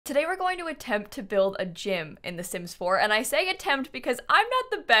Today we're going to attempt to build a gym in The Sims 4, and I say attempt because I'm not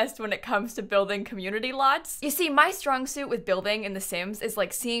the best when it comes to building community lots. You see, my strong suit with building in The Sims is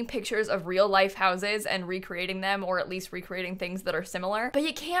like seeing pictures of real life houses and recreating them, or at least recreating things that are similar. But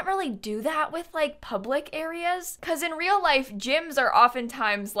you can't really do that with like public areas, because in real life, gyms are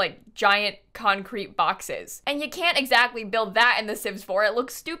oftentimes like giant concrete boxes. And you can't exactly build that in The Sims 4, it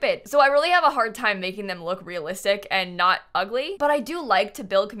looks stupid. So I really have a hard time making them look realistic and not ugly, but I do like to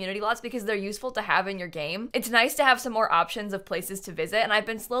build community lots because they're useful to have in your game. It's nice to have some more options of places to visit, and I've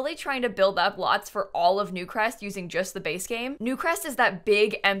been slowly trying to build up lots for all of Newcrest using just the base game. Newcrest is that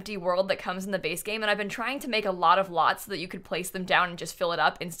big empty world that comes in the base game, and I've been trying to make a lot of lots so that you could place them down and just fill it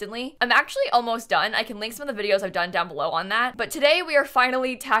up instantly. I'm actually almost done. I can link some of the videos I've done down below on that, but today we are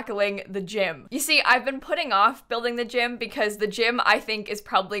finally tackling the gym. You see, I've been putting off building the gym because the gym I think is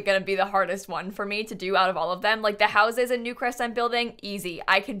probably gonna be the hardest one for me to do out of all of them. Like the houses in Newcrest I'm building, easy.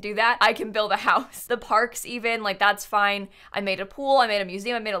 I can do that. I can build a house. The parks even, like that's fine. I made a pool, I made a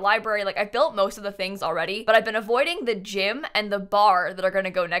museum, I made a library. Like I built most of the things already, but I've been avoiding the gym and the bar that are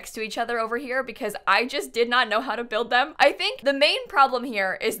gonna go next to each other over here because I just did not know how to build them. I think the main problem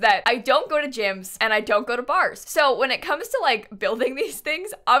here is that I don't go to gyms and I don't go to bars. So when it comes to like building these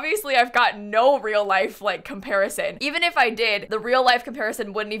things, obviously I've got no real life like comparison. Even if I did, the real life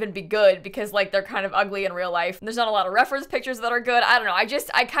comparison wouldn't even be good because like they're kind of ugly in real life. There's not a lot of reference pictures that are good. I don't know.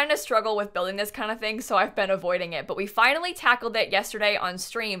 I kind of struggle with building this kind of thing, so I've been avoiding it. But we finally tackled it yesterday on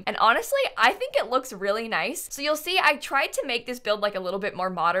stream, and honestly, I think it looks really nice. So you'll see I tried to make this build like a little bit more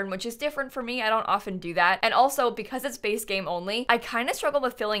modern, which is different for me. I don't often do that. And also because it's base game only, I kind of struggle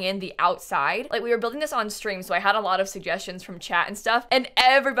with filling in the outside. Like we were building this on stream, so I had a lot of suggestions from chat and stuff, and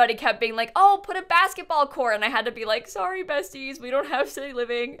everybody kept being like, oh, put a basketball court, and I had to be like, sorry besties, we don't have city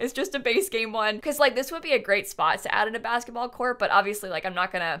living. It's just a base game one. Because like this would be a great spot to add in a basketball court, but obviously like I'm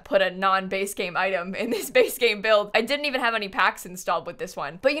not gonna put a non-base game item in this base game build. I didn't even have any packs installed with this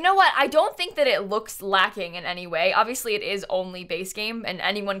one. But you know what? I don't think that it looks lacking in any way. Obviously it is only base game and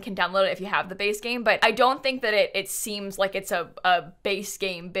anyone can download it if you have the base game, but I don't think that it seems like it's a base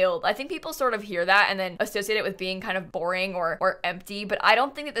game build. I think people sort of hear that and then associate it with being kind of boring or empty, but I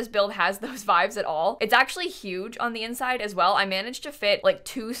don't think that this build has those vibes at all. It's actually huge on the inside as well. I managed to fit like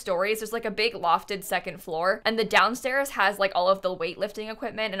 2 stories. There's like a big lofted second floor, and the downstairs has like all of the weightlifting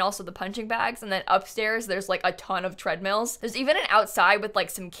equipment and also the punching bags, and then upstairs there's like a ton of treadmills. There's even an outside with like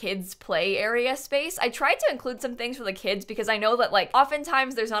some kids play area space. I tried to include some things for the kids because I know that like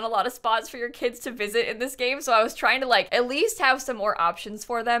oftentimes there's not a lot of spots for your kids to visit in this game, so I was trying to like at least have some more options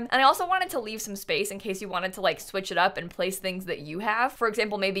for them. And I also wanted to leave some space in case you wanted to like switch it up and place things that you have. For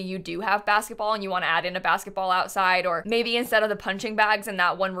example, maybe you do have basketball and you want to add in a basketball outside, or maybe instead of the punching bags in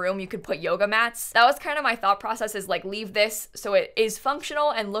that one room you could put yoga mats. That was kind of my thought process, is like leave this so it is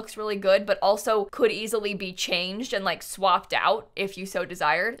functional and looks really good, but also could easily be changed and like swapped out if you so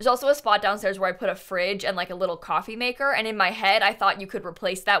desired. There's also a spot downstairs where I put a fridge and like a little coffee maker, and in my head I thought you could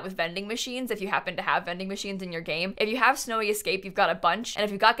replace that with vending machines if you happen to have vending machines in your game. If you have Snowy Escape, you've got a bunch, and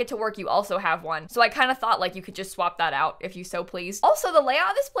if you've got Get to Work, you also have one. So I kind of thought like you could just swap that out if you so please. Also, the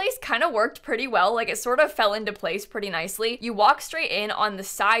layout of this place kind of worked pretty well. Like it sort of fell into place pretty nicely. You walk straight in on the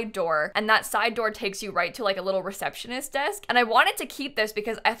side door, and that side door takes you right to like a little receptionist desk. And I wanted to keep this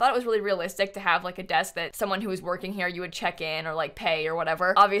because I thought it was really realistic to have like a desk that someone who was working here, you would check in or like pay or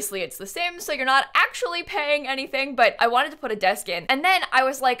whatever. Obviously it's The Sims, so you're not actually paying anything, but I wanted to put a desk in. And then I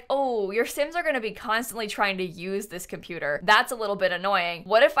was like, oh, your Sims are gonna be constantly trying to use this computer. That's a little bit annoying.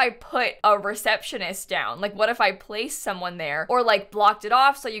 What if I put a receptionist down? Like what if I placed someone there, or like blocked it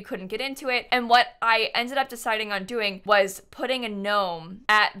off so you couldn't get into it? And what I ended up deciding on doing was putting a gnome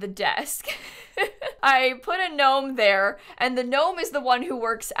at the desk. I put a gnome there, and the gnome is the one who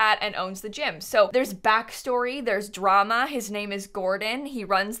works at and owns the gym. So there's backstory, there's drama. His name is Gordon. He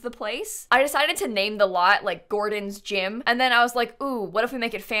runs the place. I decided to name the lot like Gordon's Gym, and then I was like, ooh, what if we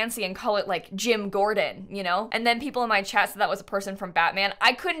make it fancy and call it like Jim Gordon, you know? And then people in my chat said that was a person from Batman.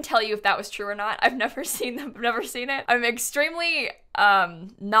 I couldn't tell you if that was true or not. I've never seen them, I've never seen it. I'm extremely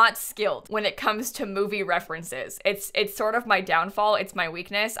not skilled when it comes to movie references. It's sort of my downfall. It's my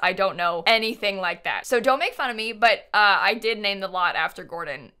weakness. I don't know anything like that. So don't make fun of me, but I did name the lot after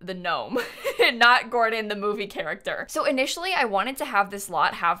Gordon the gnome, not Gordon the movie character. So initially I wanted to have this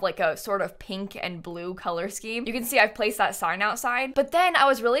lot have like a sort of pink and blue color scheme. You can see I've placed that sign outside, but then I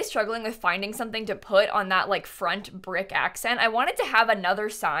was really struggling with finding something to put on that like front brick accent. I wanted to have another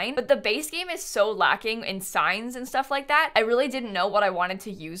sign, but the base game is so lacking in signs and stuff like that. I really didn't know know what I wanted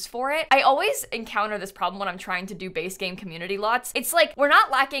to use for it. I always encounter this problem when I'm trying to do base game community lots. It's like we're not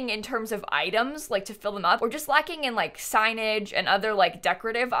lacking in terms of items, like to fill them up. We're just lacking in like signage and other like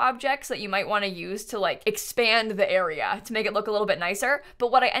decorative objects that you might want to use to like expand the area to make it look a little bit nicer.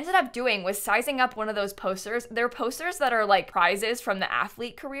 But what I ended up doing was sizing up one of those posters. They're posters that are like prizes from the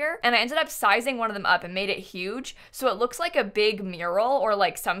athlete career. And I ended up sizing one of them up and made it huge. So it looks like a big mural or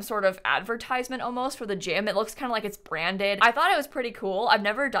like some sort of advertisement almost for the gym. It looks kind of like it's branded. I thought it was pretty cool. I've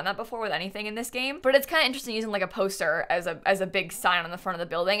never done that before with anything in this game, but it's kind of interesting using like a poster as a big sign on the front of the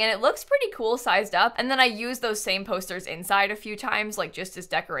building, and it looks pretty cool sized up. And then I used those same posters inside a few times, like just as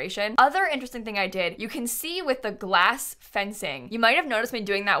decoration. Other interesting thing I did, you can see with the glass fencing, you might have noticed me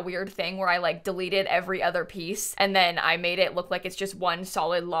doing that weird thing where I like deleted every other piece and then I made it look like it's just one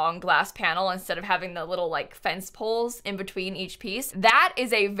solid long glass panel instead of having the little like fence poles in between each piece. That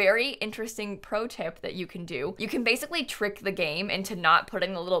is a very interesting pro tip that you can do. You can basically trick the game into not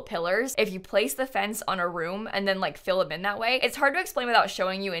putting the little pillars if you place the fence on a room and then like fill them in that way. It's hard to explain without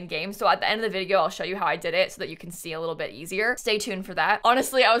showing you in game, so at the end of the video I'll show you how I did it so that you can see a little bit easier. Stay tuned for that.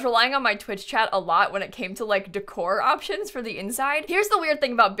 Honestly, I was relying on my Twitch chat a lot when it came to like decor options for the inside. Here's the weird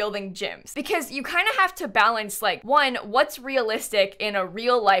thing about building gyms, because you kind of have to balance like, one, what's realistic in a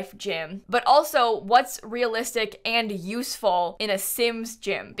real life gym, but also what's realistic and useful in a Sims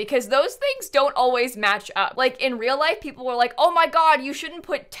gym, because those things don't always match up. Like in real life, people were like, oh my god, you shouldn't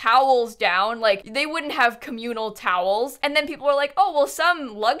put towels down, like they wouldn't have communal towels. And then people were like, oh well,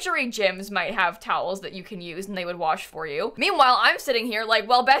 some luxury gyms might have towels that you can use and they would wash for you. Meanwhile, I'm sitting here like,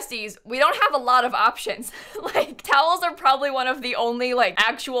 well besties, we don't have a lot of options. Like towels are probably one of the only like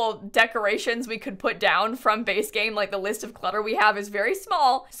actual decorations we could put down from base game. Like the list of clutter we have is very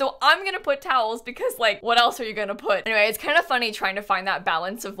small, so I'm gonna put towels because like what else are you gonna put? Anyway, it's kind of funny trying to find that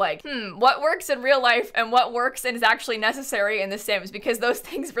balance of like, what works in real life and what works and is actually necessary in The Sims, because those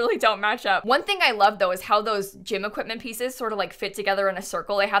things really don't match up. One thing I love though is how those gym equipment pieces sort of like fit together in a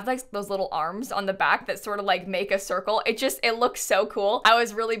circle. They have like those little arms on the back that sort of like make a circle. It looks so cool. I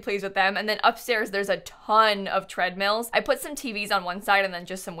was really pleased with them. And then upstairs there's a ton of treadmills. I put some TVs on one side and then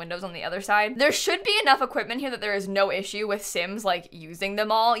just some windows on the other side. There should be enough equipment here that there is no issue with Sims like using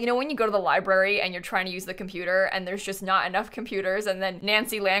them all. You know, when you go to the library and you're trying to use the computer and there's just not enough computers, and then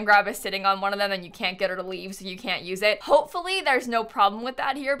Nancy Landgrab is sitting on one of them and you can't get her to leave so you can't use it. Hopefully there's no problem with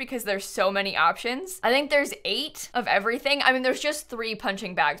that here because there's so many options. I think there's 8 of everything. I mean, there's just 3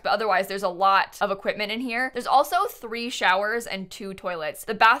 punching bags, but otherwise there's a lot of equipment in here. There's also 3 showers and 2 toilets.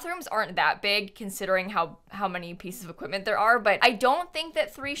 The bathrooms aren't that big considering how many pieces of equipment there are, but I don't think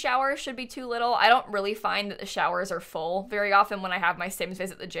that 3 showers should be too little. I don't really find that the showers are full very often when I have my Sims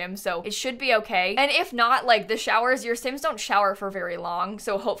visit the gym, so it should be okay. And if not, like the showers, your Sims don't shower for very long,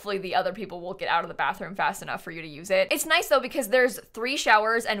 so hopefully the other people will get out of the bathroom fast enough for you to use it. It's nice though because there's 3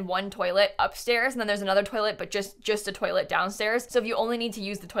 showers and 1 toilet upstairs, and then there's another toilet, but just a toilet downstairs. So if you only need to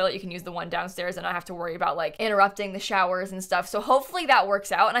use the toilet, you can use the one downstairs and not have to worry about like interrupting the showers and stuff. So hopefully that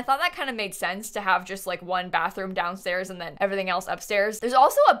works out. And I thought that kind of made sense to have just like one bathroom downstairs and then everything else upstairs. There's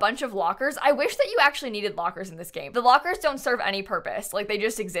also a bunch of lockers. I wish that you actually needed lockers in this game. The lockers don't serve any purpose. Like they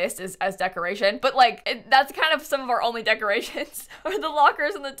just exist as decoration, but like that's kind of some of our only decorations are the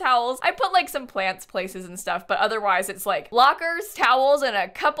lockers and the towels. I put like some plants places and stuff, but otherwise it's like lockers, towels, and a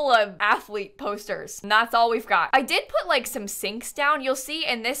couple of athlete posters. And that's all we've got. I did put like some sinks down. You'll see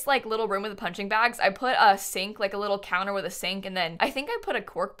in this like little room with the punching bags, I put a sink, like a little counter with a sink, and then I think I put a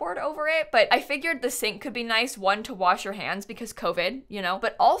cork board over it, but I figured the sink could be nice, one, to wash your hands because COVID, you know,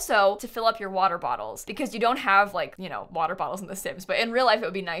 but also to fill up your water bottles because you don't have like, you know, water bottles in The Sims, but in real life it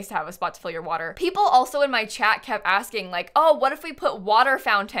would be nice to have a spot to fill your water. People also in my chat kept asking like, oh, what if we put water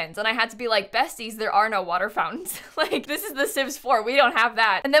fountains? And I had to be like, besties, there are no water fountains. Like this is The Sims 4, we don't have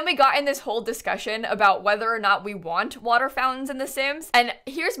that. And then we got in this whole discussion about whether or not we want water fountains in The Sims. And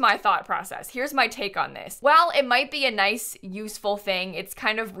here's my thought process. Here's my take on this. While it might be a nice, useful thing, it's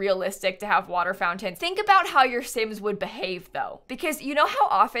kind of realistic to have water fountains. Think about how your Sims would behave though. Because you know how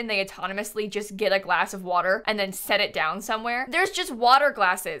often they autonomously just get a glass of water and then set it down somewhere? There's just water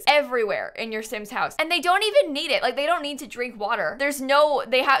glasses everywhere in your Sims house. And they don't even need it. Like they don't need to drink water. They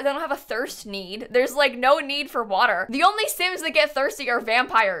don't have a thirst need. There's like no need for water. The only Sims that get thirsty are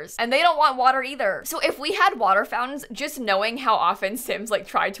vampires and they don't want water either. So if we had water fountains, just knowing how often Sims like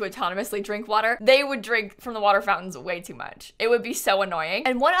try to autonomously drink water, they would drink from the water fountains way too much. It would be so annoying.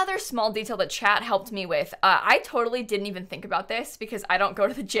 And one other small detail that chat helped me with, I totally didn't even think about this because I don't go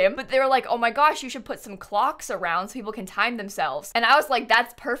to the gym, but they were like, oh my gosh, you should put some clocks around so people can time themselves. And I was like,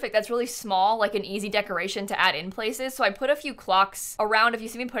 that's perfect. That's really small, like an easy decoration to add in places. So I put a few clocks around. If you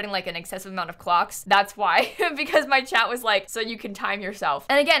see me putting like an excessive amount of clocks, that's why, because my chat was like, so you can time yourself.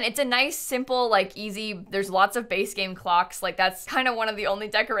 And again, it's a nice, simple, like easy, there's lots of base game clocks. Like that's kind of one of the only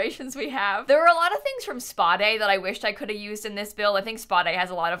decorations we have. There were a lot of things from Spa Day that I wished I could have used in this build. I think Spa Day has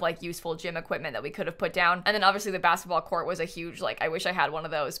a lot of like useful gym equipment that we could have put down. And then obviously the basketball court was a huge, like I wish I had one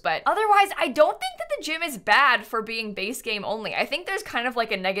of those. But otherwise, I don't think that the gym is bad for being base game only. I think there's kind of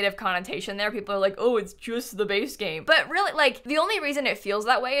like a negative connotation there. People are like, oh, it's just the base game. But really, like the only reason it feels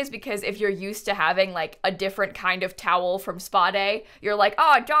that way is because if you're used to having like a different kind of towel from Spa Day, you're like,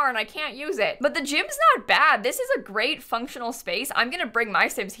 oh darn, I can't use it. But the gym's not bad. This is a great functional space. I'm gonna bring my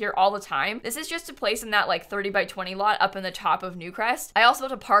Sims here all the time. This is just a place in that like 30 by 20 lot up in the top of Newcrest. I also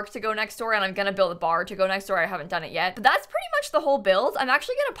built a park to go next door, and I'm gonna build a bar to go next door. I haven't done it yet, but that's pretty much the whole build. I'm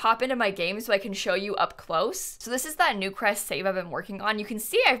actually gonna pop into my game so I can show you up close. So this is that Newcrest save I've been working on. You can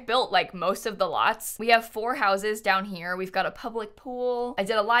see I've built like most of the lots. We have 4 houses down here. We've got a public pool. I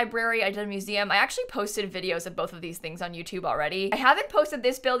did a library. I did a museum. I actually posted videos of both of these things on YouTube already. I haven't posted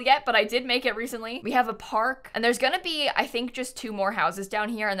this build yet, but I did make it recently. We have a park, and there's gonna be, I think, just 2 more houses down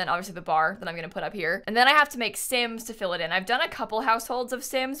here, and then obviously the bar that I'm gonna put up here. And then I have to make Sims to fill it in. I've done a couple households of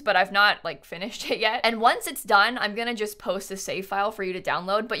Sims, but I've not like finished it yet. And once it's done, I'm gonna just post a save file for you to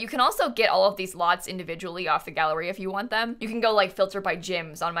download, but you can also get all of these lots individually off the gallery if you want them. You can go like filter by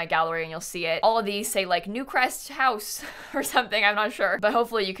gyms on my gallery and you'll see it. All of these say like Newcrest house or something, I'm not sure, but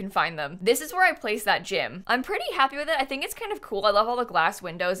hopefully you can find them. This is where I place that gym. I'm pretty happy with it. I think it's kind of cool. I love all the glass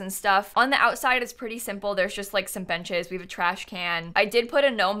windows and stuff. On the outside, it's pretty simple. There's just like some benches. We have a trash can. I did put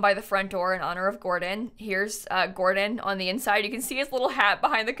a gnome by the front door in honor of Gordon. Here's Gordon on the inside. You can see his little hat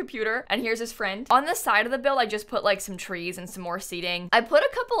behind the computer, and here's his friend. On the side of the build, I just put like some trees and some more seating. I put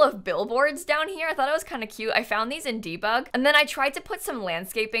a couple of billboards down here. I thought it was kind of cute. I found these in debug, and then I tried to put some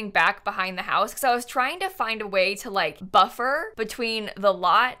landscaping back behind the house because I was trying to find a way to like buffer between the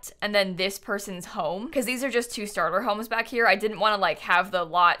lot and then this person's home, because these are just 2 starter homes back here. I didn't want to like have the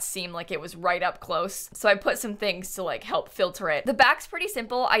lot seem like it was right up close, so I put some things to like help filter it. The back's pretty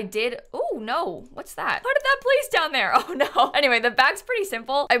simple. I did, oh no, what's that? How did that place down there? Oh no. Anyway, the back's pretty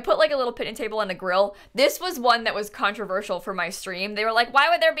simple. I put like a little picnic table and a grill. This was one that was controversial for my stream. They were like, why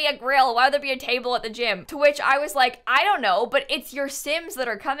would there be a grill? Why would there be a table at the gym? To which I was like, I don't know, but it's your Sims that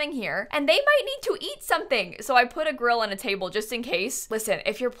are coming here and they might need to eat something. So I put a grill and a table just in case. Listen,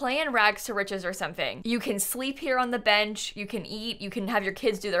 if you're playing Rags to Riches or something, you can sleep here on the bench, you can eat, you can have your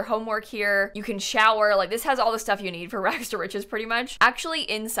kids do their homework here, you can shower. Like this has all the stuff you need for Rags to Riches pretty much. Actually,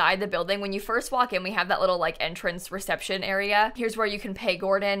 inside the building, when you first walk in, we have that little like entrance reception area. Here's where you can pay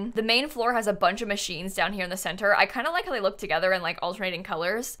Gordon. The main floor has a bunch of machines down here in the center. I kind of like how they look together in like alternating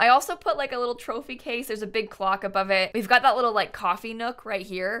colors. I also put like a little trophy case. There's a big clock above it. We've got that little like coffee nook right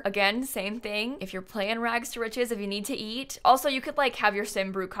here. Again, same thing. If you're playing Rags to Riches, if you need to eat. Also, you could like have your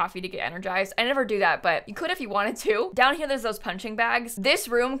Sim brew coffee to get energized. I never do that, but you could if you wanted to. Down here, there's those punching bags. This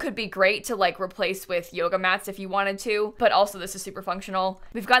room could be great to like replace with yoga mats if you wanted to, but also this is super functional.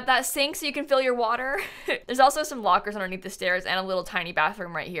 We've got that sink so you can fill your water. There's also some lockers underneath the stairs and a little tiny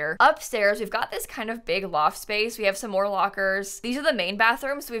bathroom right here. Upstairs, we've got this kind of big loft space. We have some more lockers. These are the main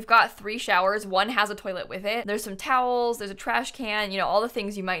bathrooms. So we've got 3 showers. One has a toilet with it. There's some towels, there's a trash can, you know, all the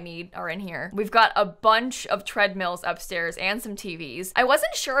things you might need are in here. We've got a bunch of treadmills upstairs and some TVs. I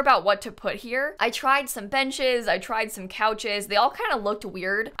wasn't sure about what to put here. I tried some benches, I tried some couches. They all kind of looked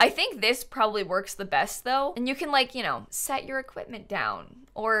weird. I think this probably works the best though. And you can like, you know, set your equipment down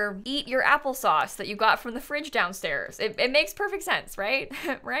or eat your applesauce that you got from the fridge downstairs. It makes perfect sense, right?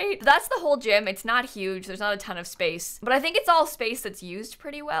 Right? That's the whole gym. It's not huge. There's not a ton of space, but I think it's all space that's used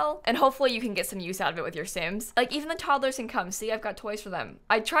pretty well. And hopefully you can get some use out of it with your Sims. Like even the toddlers can come. See, I've got toys for them.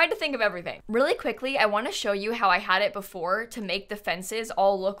 I tried to think of everything. Really quickly, I want to show you how I had it before to make the fences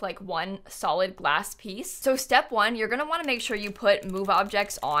all look like one solid glass piece. So step 1, you're going to want to make sure you put move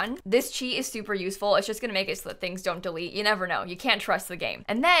objects on. This cheat is super useful. It's just going to make it so that things don't delete. You never know. You can't trust the game.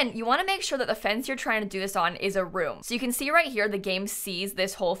 And then you want to make sure that the fence you're trying to do this on is a room. So you can see right here, the game sees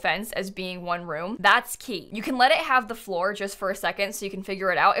this whole fence as being one room. That's key. You can let it have the floor just for a second so you can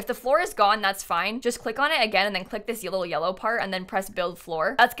figure it out. If the floor is gone, that's fine. Just click on it again and then click this little yellow part and then press build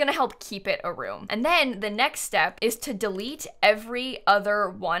floor. That's going to help keep it a room. And then the next step is to delete every other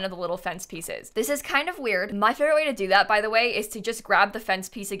one of the little fence pieces. This is kind of weird. My favorite way to do that, by the way, is to just grab the fence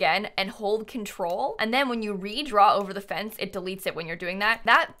piece again and hold control. And then when you redraw over the fence, it deletes it when you're doing that.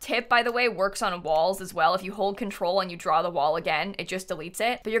 that. That tip, by the way, works on walls as well. If you hold control and you draw the wall again, it just deletes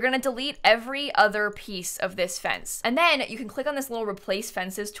it. But you're gonna delete every other piece of this fence. And then you can click on this little replace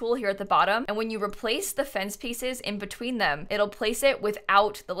fences tool here at the bottom. And when you replace the fence pieces in between them, it'll place it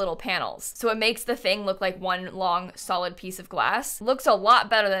without the little panels. So it makes the thing look like one long solid piece of glass. Looks a lot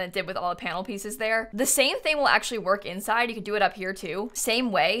better than it did with all the panel pieces there. The same thing will actually work inside. You can do it up here too.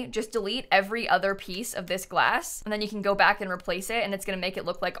 Same way, just delete every other piece of this glass, and then you can go back and replace it, and it's gonna make it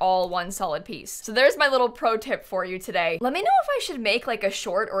look like all one solid piece. So there's my little pro tip for you today. Let me know if I should make like a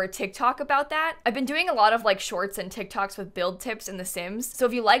short or a TikTok about that. I've been doing a lot of like shorts and TikToks with build tips in The Sims. So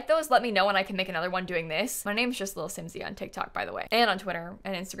if you like those, let me know and I can make another one doing this. My name's just lilsimsie on TikTok, by the way, and on Twitter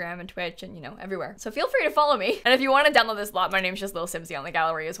and Instagram and Twitch and, you know, everywhere. So feel free to follow me. And if you want to download this lot, my name's just lilsimsie on the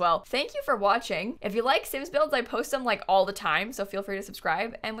gallery as well. Thank you for watching. If you like Sims builds, I post them like all the time, so feel free to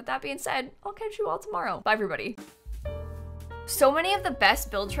subscribe. And with that being said, I'll catch you all tomorrow. Bye, everybody. So many of the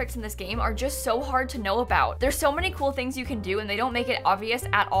best build tricks in this game are just so hard to know about. There's so many cool things you can do and they don't make it obvious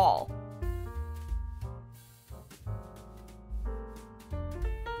at all.